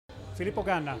Filippo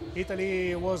Ganna,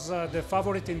 Italy was the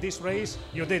favorite in this race.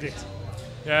 You did it.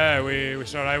 Yeah, we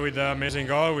started with an amazing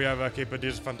goal. We have kept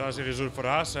this fantastic result for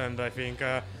us, and I think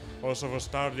also for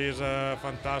start this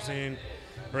fantastic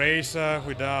race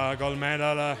with a gold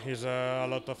medal is a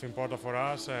lot of important for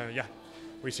us. Yeah,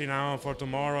 we see now for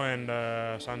tomorrow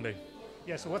and Sunday.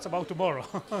 Yes, what's about tomorrow?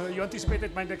 You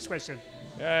anticipated my next question.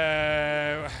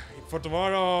 For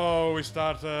tomorrow, we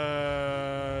start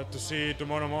to see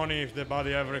tomorrow morning if the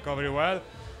body have recovered well,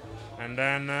 and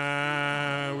then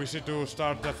we see to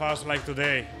start fast like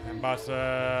today. But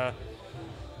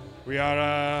we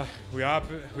are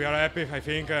happy. I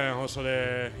think also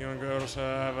the young girls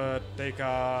have take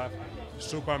a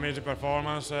super amazing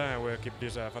performance, and we'll keep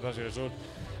this fantastic result.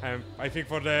 And I think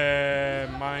for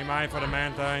my mind for the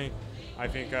mental, I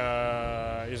think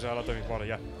is a lot of important.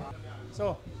 Yeah.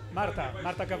 So,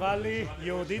 Marta Cavalli,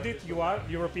 you did it. You are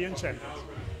European champion.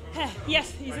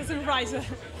 Yes, it's a surprise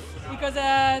because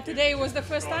today was the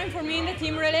first time for me in the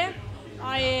team relay.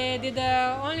 I did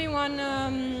only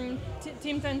one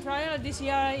team time trial this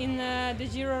year in the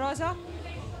Giro Rosa,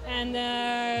 and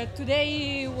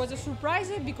today was a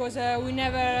surprise because we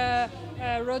never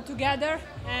rode together,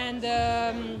 and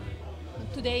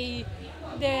today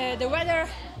the weather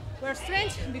was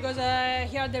strange because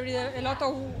here there is a lot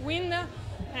of wind,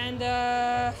 and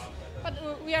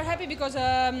but we are happy because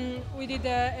we did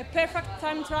a perfect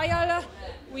time trial.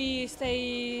 We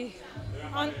stay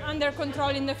under control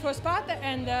in the first part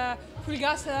and full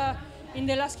gas in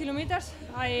the last kilometers.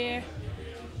 I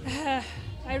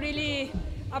really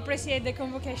appreciate the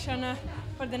convocation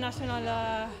for the national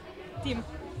team.